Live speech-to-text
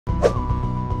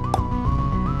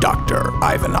actor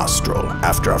Ivan Astral,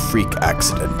 after a freak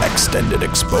accident, extended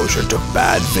exposure to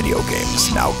bad video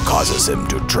games now causes him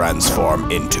to transform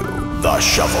into the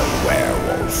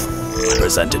Shovelwarewolf.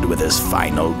 Presented with his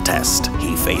final test,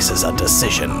 he faces a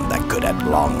decision that could at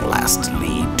long last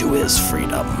lead to his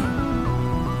freedom.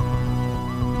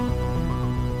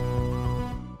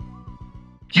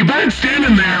 You've been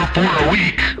standing there for a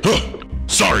week.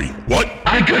 Sorry, what?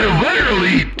 I could have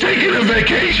literally taken a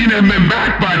vacation and been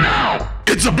back by now.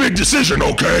 It's a big decision,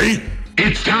 okay?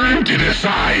 It's time to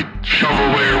decide,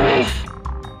 Shovelwarewolf.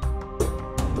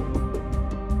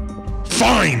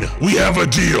 Fine, we have a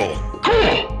deal.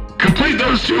 Cool. Complete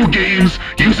those 2 games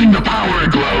using the power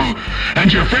glove,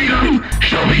 and your freedom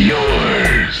shall be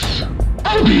yours.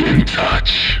 I'll be in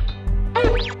touch.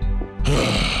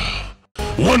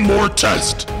 One more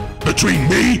test between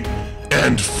me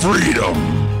and freedom.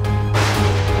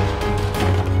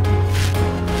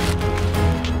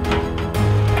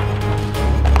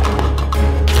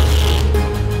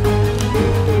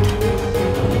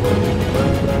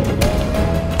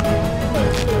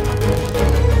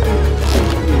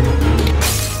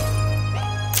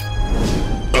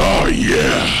 Oh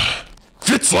yeah,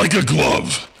 fits like a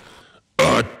glove.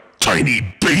 A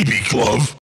tiny baby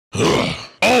glove.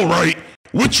 All right.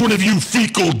 Which one of you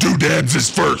fecal doodads is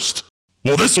first?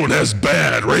 Well, this one has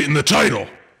bad right in the title.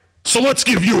 So let's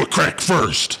give you a crack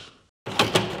first.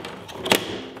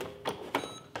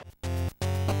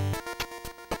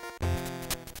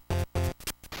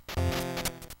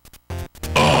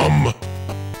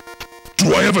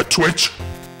 Do I have a twitch?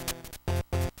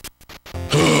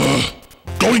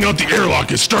 Going out the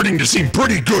airlock is starting to seem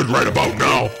pretty good right about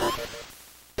now.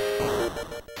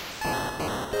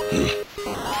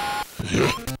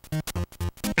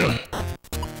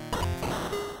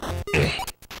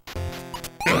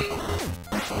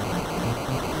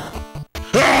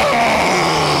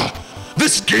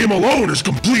 This game alone is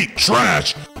complete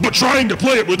trash, but trying to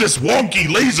play it with this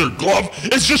wonky laser glove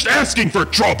is just asking for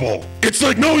trouble. It's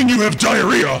like knowing you have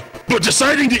diarrhea, but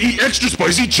deciding to eat extra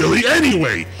spicy chili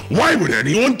anyway. Why would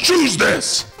anyone choose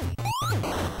this?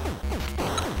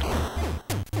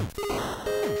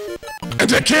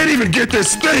 And I can't even get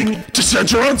this thing to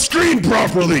center on screen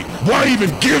properly. Why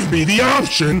even give me the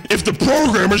option if the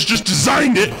programmers just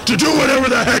designed it to do whatever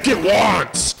the heck it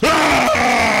wants?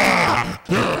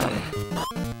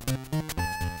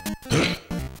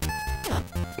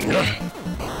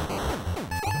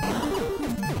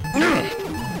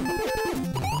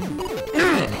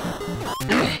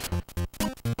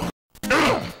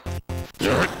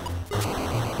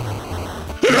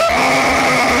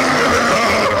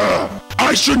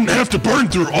 I shouldn't have to burn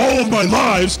through all of my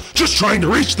lives just trying to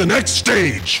reach the next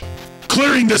stage.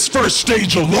 Clearing this first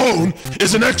stage alone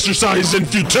is an exercise in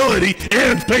futility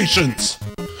and patience.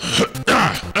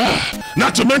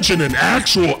 Not to mention an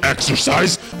actual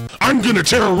exercise, I'm gonna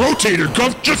tear a rotator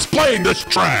cuff just playing this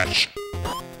trash.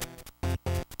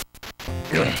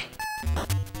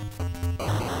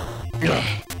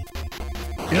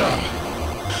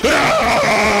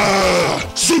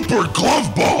 Super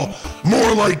glove ball!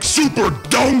 More like super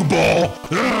dung ball!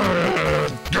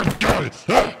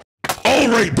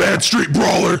 Alright, Bad Street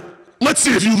Brawler, let's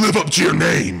see if you live up to your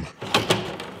name.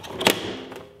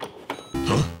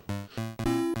 Huh?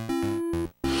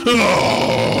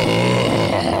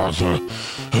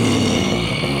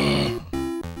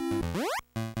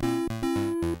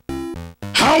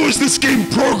 How is this game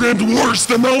programmed worse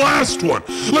than the last one?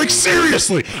 Like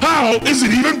seriously, how is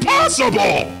it even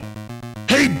possible?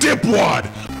 Hey dipwad,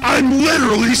 I'm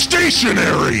literally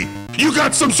stationary! You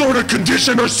got some sort of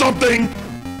condition or something?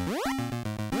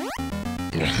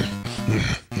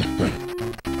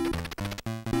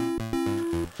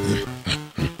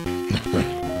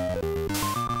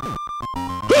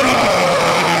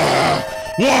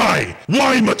 Why?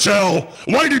 Why, Mattel?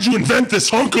 Why did you invent this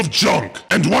hunk of junk?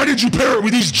 And why did you pair it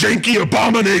with these janky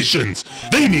abominations?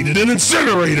 They needed an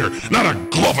incinerator, not a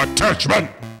glove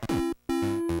attachment!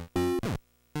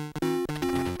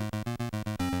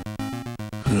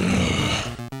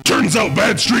 Turns out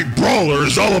Bad Street Brawler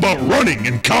is all about running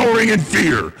and cowering in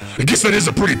fear. I guess that is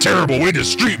a pretty terrible way to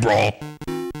street brawl.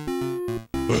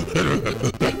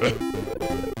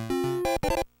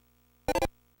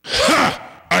 Ha!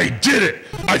 I did it!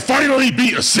 I finally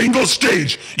beat a single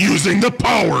stage using the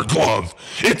power glove.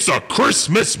 It's a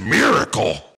Christmas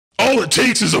miracle. All it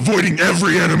takes is avoiding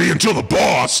every enemy until the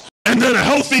boss, and then a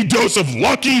healthy dose of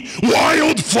lucky,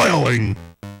 wild flailing.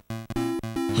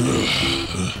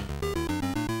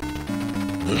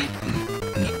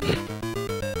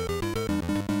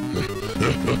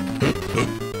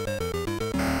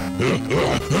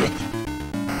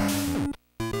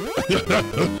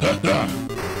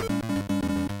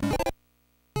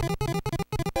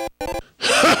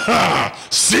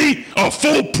 See? A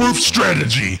foolproof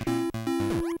strategy.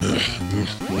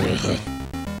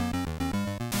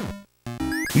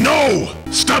 No!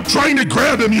 Stop trying to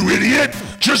grab him, you idiot!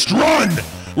 Just run!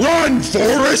 Run,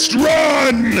 Forrest,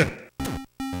 run!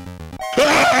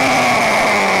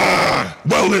 Ah!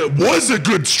 Well, it was a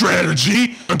good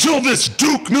strategy until this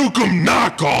Duke Nukem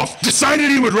knockoff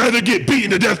decided he would rather get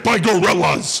beaten to death by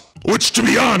gorillas. Which, to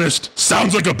be honest,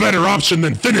 sounds like a better option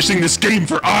than finishing this game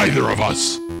for either of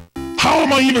us. How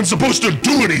am I even supposed to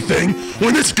do anything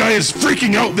when this guy is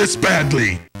freaking out this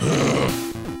badly?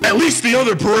 At least the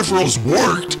other peripherals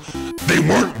worked. They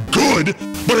weren't good,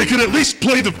 but I could at least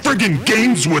play the friggin'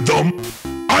 games with them.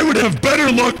 I would have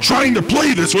better luck trying to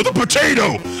play this with a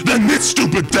potato than this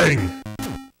stupid thing.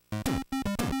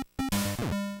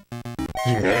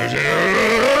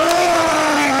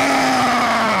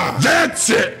 That's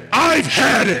it! I've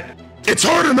had it! It's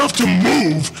hard enough to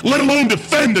move, let alone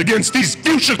defend against these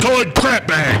fuchsia-colored crap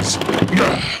bags.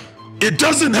 It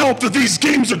doesn't help that these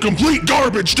games are complete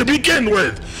garbage to begin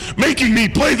with. Making me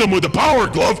play them with a power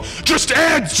glove just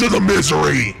adds to the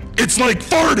misery. It's like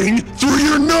farting through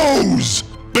your nose.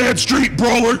 Bad Street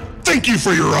Brawler, thank you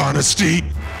for your honesty.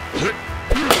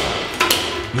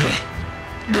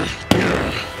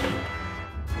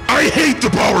 I hate the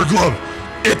power glove.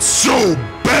 It's so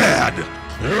bad.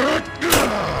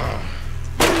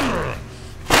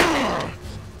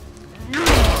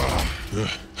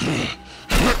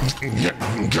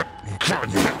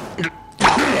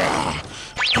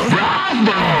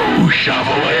 Bravo,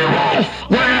 Shovelwarewolf!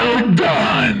 Well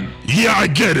done! Yeah, I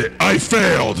get it. I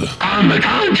failed. On the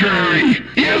contrary,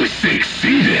 you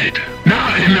succeeded.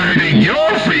 Not in earning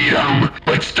your freedom,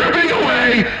 but stripping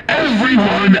away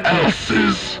everyone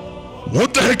else's.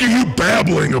 What the heck are you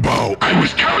babbling about? I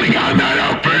was counting on that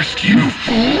outburst, you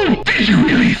fool! Did you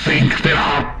really think that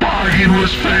our bargain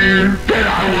was fair? That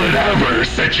I would ever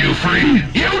set you free?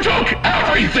 You took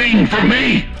everything from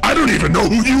me! I don't even know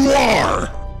who you are!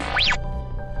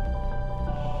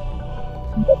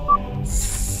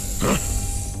 Huh?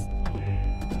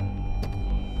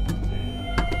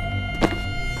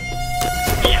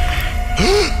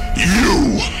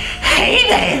 You! Hey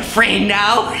there,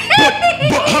 friendo!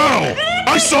 But how?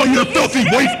 I saw your filthy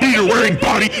wife-beater wearing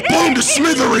body blown to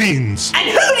smithereens! And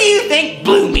who do you think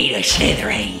blew me to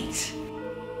smithereens?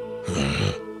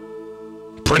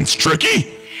 Prince Tricky?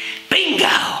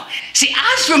 Bingo! See,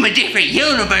 I was from a different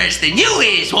universe than you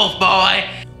is, Wolf Boy.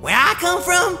 Where I come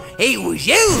from, it was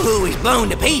you who was blown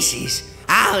to pieces.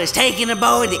 I was taken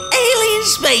aboard the alien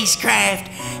spacecraft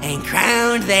and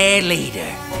crowned their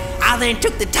leader. I then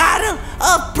took the title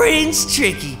of Prince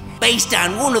Tricky, based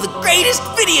on one of the greatest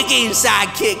video game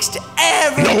sidekicks to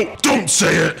ever— No, don't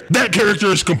say it! That character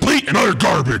is complete and utter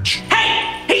garbage!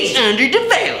 Hey, he's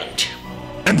underdeveloped.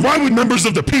 And why would members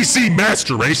of the PC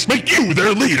Master Race make you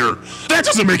their leader? That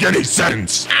doesn't make any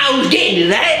sense! I was getting to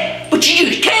that, but you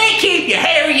just can't keep your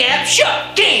hairy yap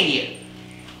shut, can you?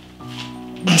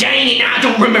 Dang it, I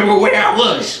don't remember where I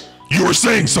was. You were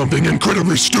saying something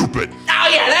incredibly stupid. Oh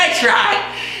yeah, that's right.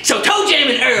 So Toe Jam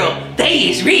and Earl, they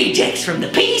is rejects from the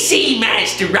PC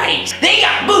Master Race. They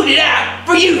got booted out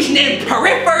for using them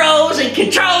peripherals and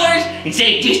controllers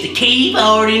instead of just a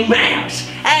keyboard and mouse.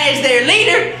 As their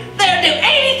leader, they'll do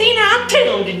anything I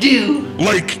tell them to do.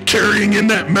 Like carrying in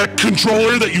that mech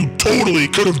controller that you totally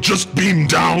could have just beamed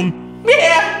down?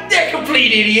 Yeah, they're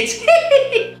complete idiots.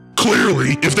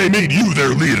 Clearly, if they made you their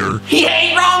leader. He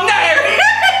ain't wrong there.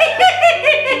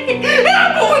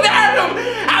 Without them,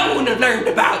 I wouldn't have learned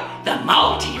about the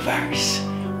multiverse.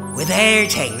 With their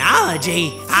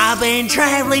technology, I've been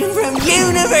traveling from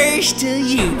universe to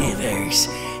universe,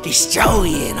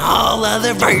 destroying all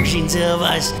other versions of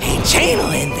us and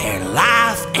channeling their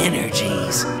life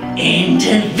energies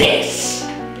into this,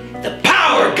 the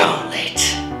Power Gauntlet.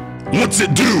 What's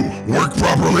it do? Work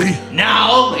properly?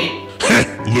 No, it—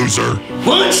 Loser.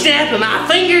 One snap of my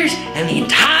fingers and the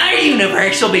entire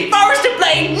universe will be forced to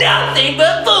play nothing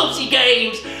but foolsy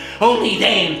games. Only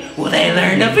then will they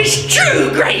learn of its true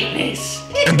greatness.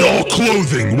 And all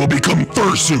clothing will become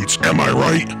fursuits, am I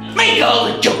right? Make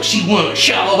all the jokes you want,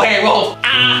 Shovelwarewolf.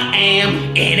 I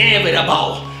am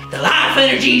inevitable. The life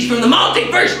energies from the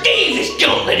multiverse gave this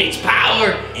gauntlet its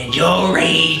power, and your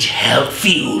rage helped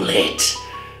fuel it.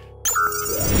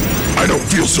 I don't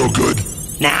feel so good.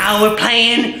 Now we're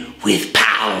playing with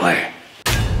power.